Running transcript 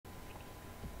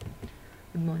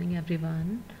Good morning,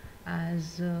 everyone.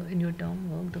 As in your term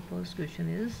work, the first question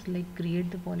is like create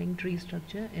the following tree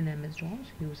structure in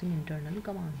MS-DOS using internal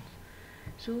commands.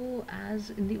 So, as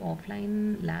in the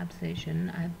offline lab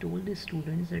session, I have told the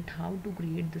students that how to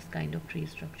create this kind of tree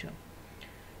structure.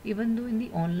 Even though in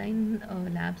the online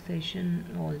lab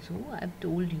session also, I have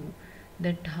told you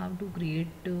that how to create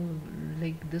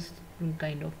like this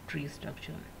kind of tree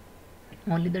structure.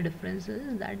 Only the difference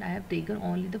is that I have taken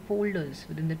only the folders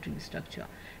within the tree structure,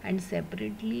 and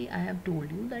separately I have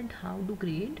told you that how to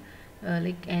create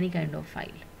like any kind of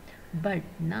file. But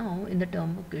now in the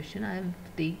term of question I have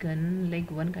taken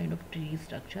like one kind of tree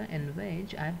structure in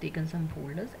which I have taken some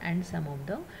folders and some of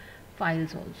the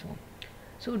files also.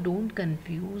 So don't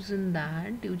confuse in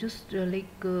that. You just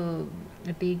take a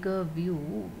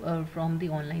view from the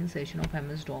online session of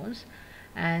MS-DOS,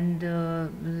 and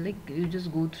like you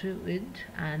just go through it,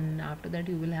 and after that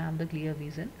you will have the clear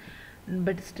vision.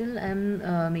 But still I'm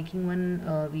making one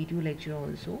video lecture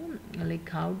also, like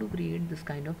how to create this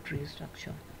kind of tree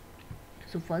structure.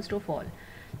 So first of all,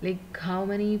 like how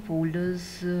many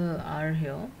folders are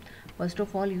here? First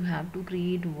of all, you have to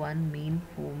create one main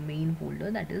folder,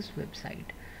 that is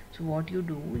website. So what you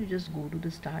do, you just go to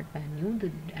the start menu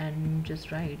and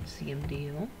just write cmd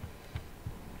here.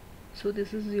 So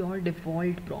this is your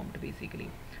default prompt basically.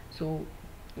 So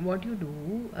what you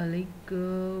do,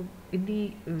 in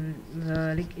the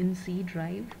like in C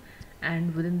drive,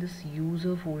 and within this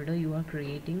user folder you are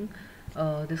creating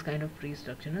this kind of tree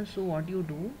structure. So what you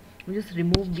do, you just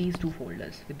remove these two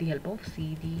folders with the help of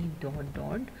cd dot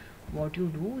dot. What you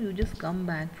do, you just come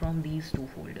back from these two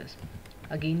folders.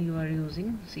 Again you are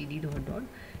using cd dot dot.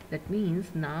 That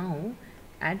means now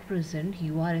at present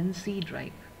you are in C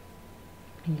drive.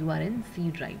 You are in C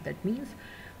drive. That means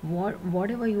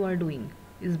whatever you are doing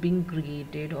is being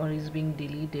created or is being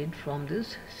deleted from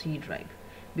this C drive.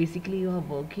 Basically you are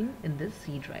working in this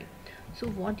C drive. So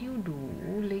what you do,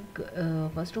 like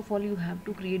first of all you have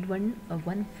to create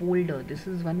one folder. This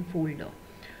is one folder.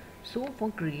 So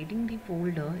for creating the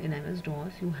folder in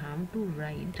MS-DOS, you have to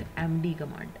write md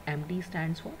command. Md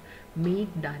stands for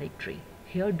make directory.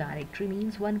 Here directory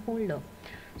means one folder.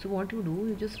 So what you do,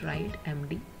 you just write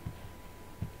md.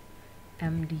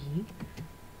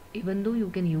 Even though you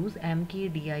can use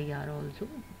mkdir also.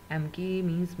 Mk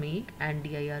means make and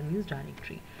dir means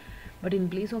directory, but in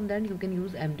place of that you can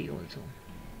use md also.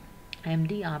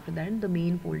 Md, after that the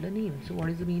main folder name. So what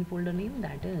is the main folder name?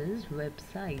 That is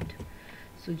website.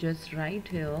 So just write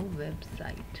here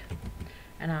website,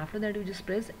 and after that you just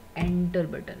press enter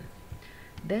button.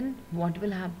 Then what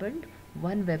will happen,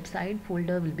 one website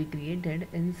folder will be created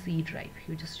in C drive.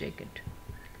 You just check it,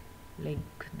 like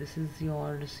this is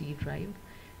your C drive.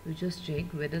 You just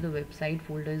check whether the website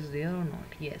folder is there or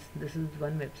not. Yes, this is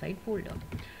one website folder.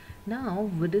 Now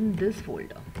within this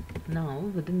folder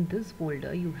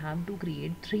you have to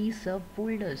create three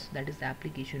subfolders, that is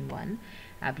application 1,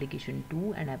 application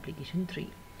 2 and application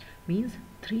 3. Means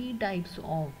three types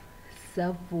of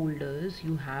subfolders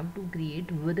you have to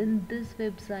create within this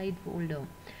website folder.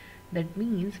 That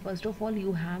means first of all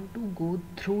you have to go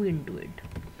through into it,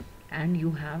 and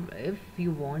you have, if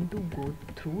you want to go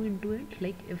through into it,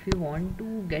 like if you want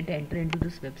to get enter into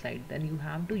this website, then you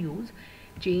have to use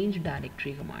change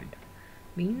directory command.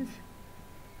 Means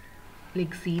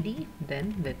like cd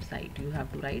then website you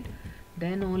have to write,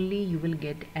 then only you will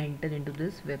get enter into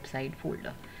this website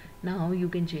folder. Now you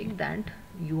can check that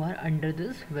you are under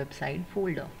this website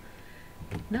folder.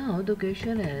 Now the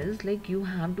question is, like you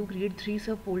have to create three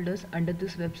subfolders under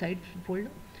this website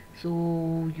folder.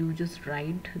 So you just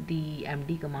write the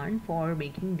md command for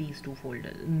making these two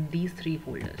folders, these three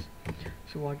folders.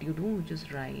 So what you do, you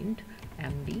just write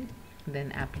md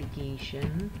then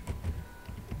application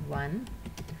 1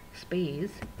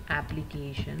 space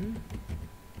application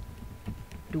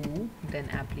 2 then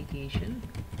application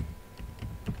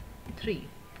 3.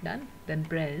 Done. Then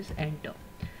press enter.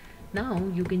 Now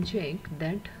you can check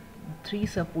that three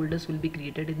subfolders will be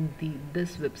created in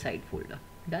this website folder.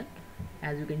 Done.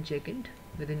 As you can check it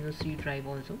within your C drive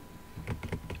also.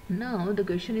 Now the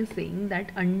question is saying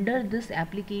that under this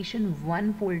application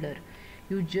 1 folder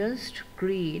you just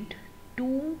create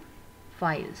 2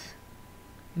 files.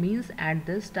 Means at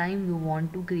this time you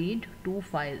want to create 2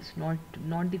 files,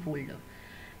 not the folder.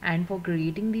 And for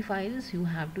creating the files you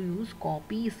have to use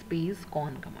copy space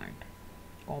con command.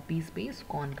 Copy space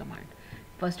con command.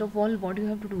 First of all, what you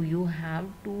have to do, you have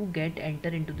to get enter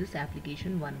into this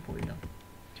application 1 folder.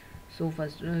 So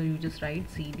first you just write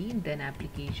cd then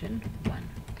application 1,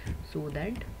 so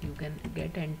that you can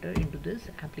get enter into this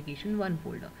application 1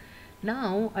 folder.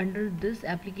 Now under this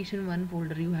application 1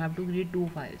 folder you have to create 2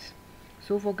 files.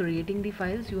 So for creating the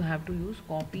files, you have to use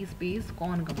copy space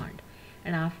con command,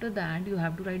 and after that you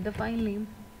have to write the file name.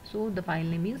 So the file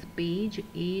name is page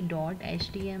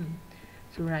a.htm.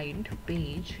 So write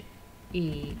page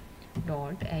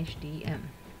a.htm.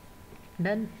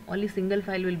 Done. Only single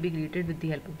file will be created with the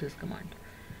help of this command.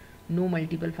 No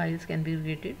multiple files can be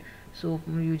created. So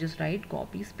you just write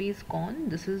copy space con.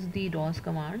 This is the DOS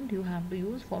command you have to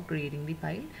use for creating the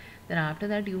file. Then after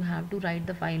that you have to write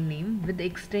the file name with the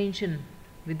extension.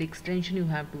 With the extension you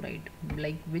have to write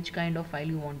like which kind of file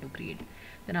you want to create.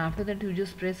 Then after that you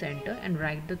just press enter and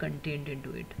write the content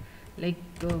into it, like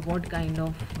what kind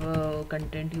of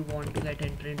content you want to get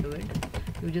enter into it.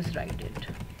 You just write it.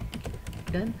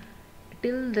 Done.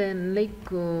 Till then,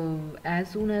 like as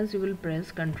soon as you will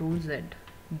press Ctrl Z,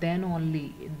 then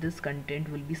only this content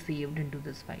will be saved into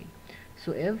this file.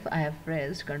 So if I have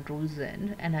pressed Ctrl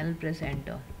Z and I'll press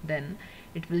enter, then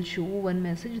it will show one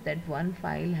message that one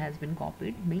file has been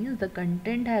copied, means the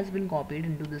content has been copied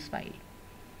into this file.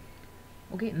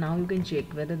 Okay, now you can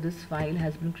check whether this file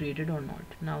has been created or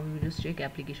not. Now you just check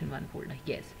application1 folder.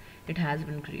 Yes, it has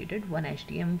been created. One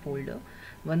HTML folder,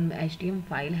 one HTML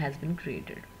file has been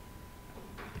created.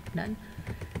 Done.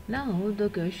 Now the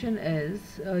question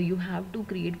is you have to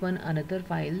create one another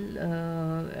file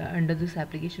under this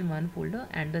application1 folder,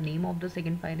 and the name of the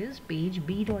second file is page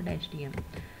b.htm.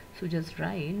 So just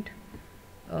write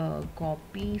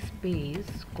copy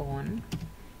space con,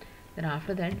 then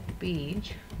after that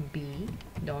page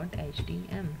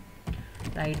b.htm,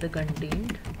 write the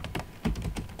content.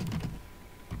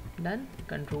 Done.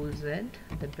 Ctrl Z,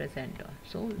 then press enter.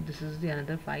 So this is the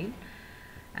another file,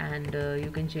 and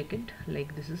you can check it,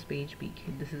 like this is page b,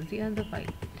 this is the other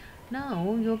file.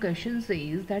 Now your question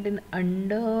says that in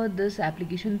under this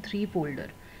application3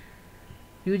 folder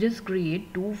you just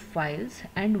create two files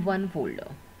and one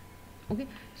folder. Okay,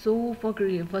 so for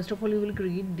first of all you will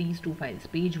create these two files,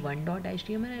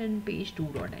 page1.html and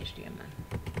page2.html.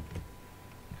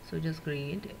 so just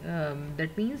create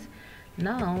that means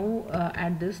now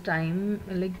at this time,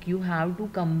 like you have to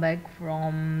come back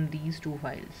from these two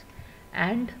files,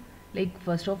 and like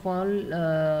first of all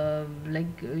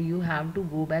like you have to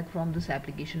go back from this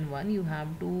application1. You have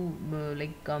to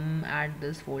like come at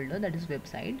this folder, that is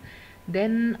website.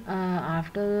 Then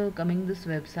after coming this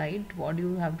website, what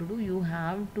you have to do, you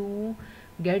have to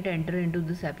get enter into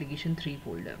this application3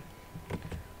 folder.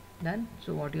 Done.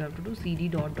 So what you have to do, cd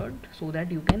dot dot, so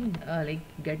that you can like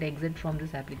get exit from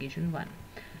this application1.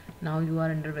 Now you are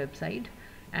under website,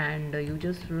 and you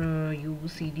just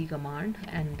use cd command,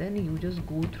 and then you just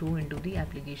go through into the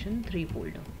application3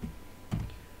 folder.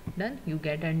 Done. You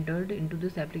get entered into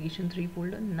this application3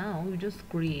 folder. Now you just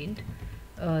create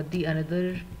the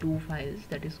another two files,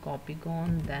 that is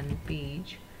copycon, then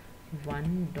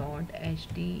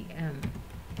page1.htm.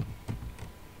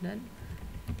 Done.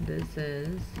 This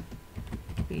is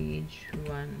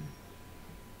page1.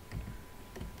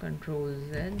 Ctrl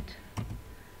Z,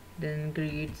 then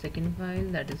create second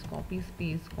file, that is copy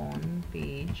space con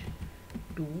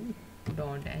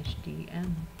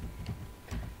page2.htm.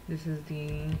 This is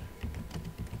the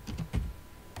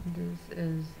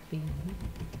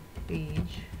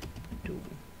page 2.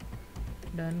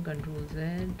 Done. Ctrl Z,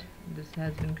 this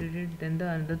has been created. Then the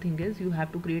another thing is you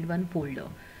have to create one folder.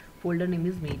 Folder name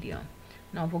is media.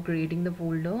 Now for creating the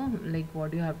folder, like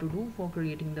what you have to do, for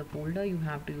creating the folder you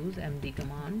have to use md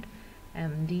command,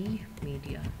 md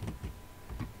media.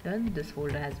 Done. This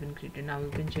folder has been created. Now you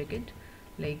can check it,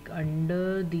 like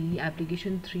under the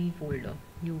application3 folder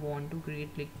you want to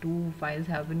create, like two files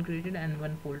have been created and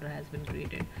one folder has been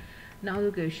created. Now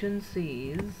the question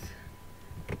says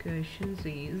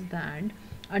that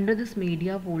under this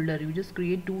media folder you just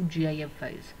create two GIF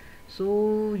files.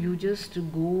 So you just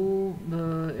go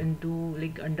into,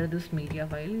 like under this media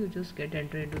file, you just get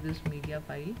enter into this media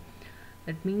file.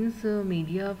 That means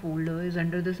media folder is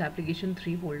under this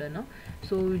application3 folder now.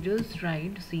 So you just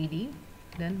write cd,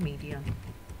 then media.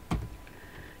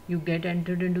 You get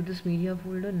entered into this media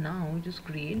folder. Now just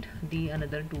create the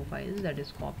another two files, that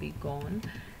is copycon,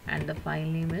 and the file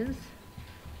name is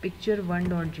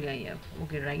picture1.gif.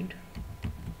 okay, right,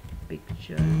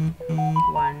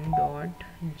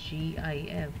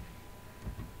 picture1.gif.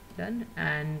 Done.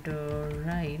 And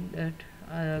write that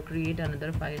create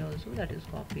another file also, that is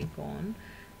copycon,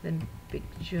 then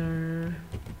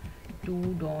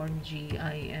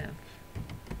picture2.gif.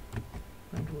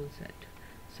 Control Z.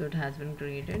 So it has been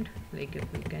created. Like if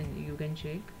you can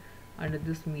check under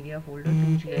this media folder,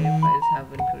 two GIF files have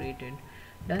been created.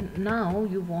 Then now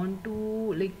you want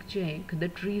to like check the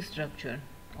tree structure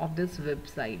of this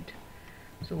website.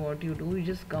 So what you do, you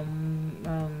just come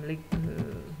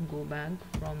go back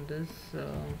from this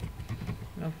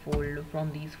folder,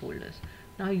 from these folders.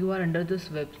 Now you are under this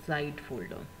website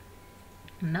folder.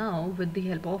 Now with the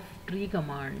help of tree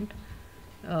command,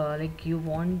 you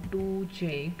want to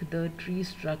check the tree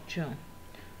structure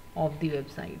of the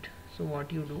website. So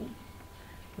what you do,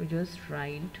 you just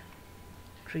write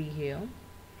tree here.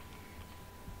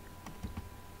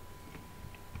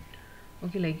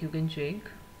 Okay, like you can check,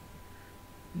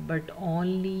 but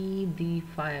only the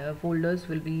folders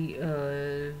will be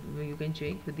you can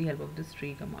check with the help of this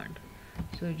tree command.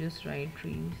 So just write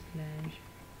tree slash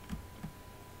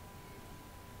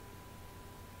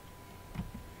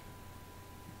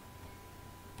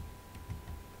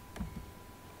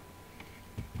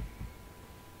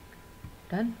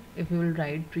done. If you will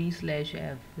write tree slash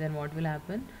f, then what will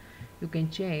happen, you can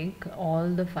check all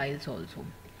the files also.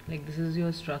 Like this is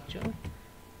your structure.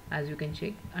 As you can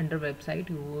check under website,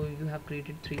 you have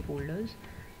created 3 folders.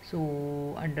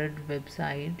 So under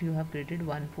website you have created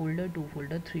 1 folder, 2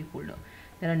 folder, 3 folder.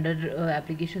 Then under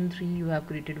application 3 you have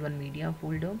created 1 media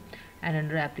folder, and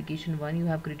under application 1 you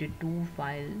have created 2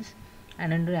 files,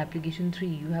 and under application 3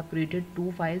 you have created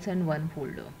 2 files and 1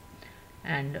 folder,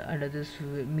 and under this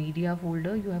media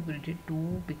folder you have created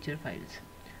 2 picture files.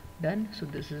 Done. So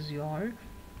this is your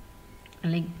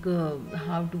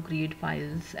how to create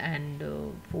files and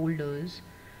folders,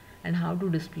 and how to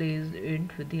display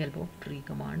it with the help of tree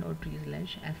command or tree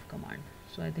slash f command.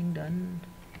 So I think done.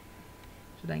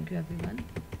 So thank you everyone.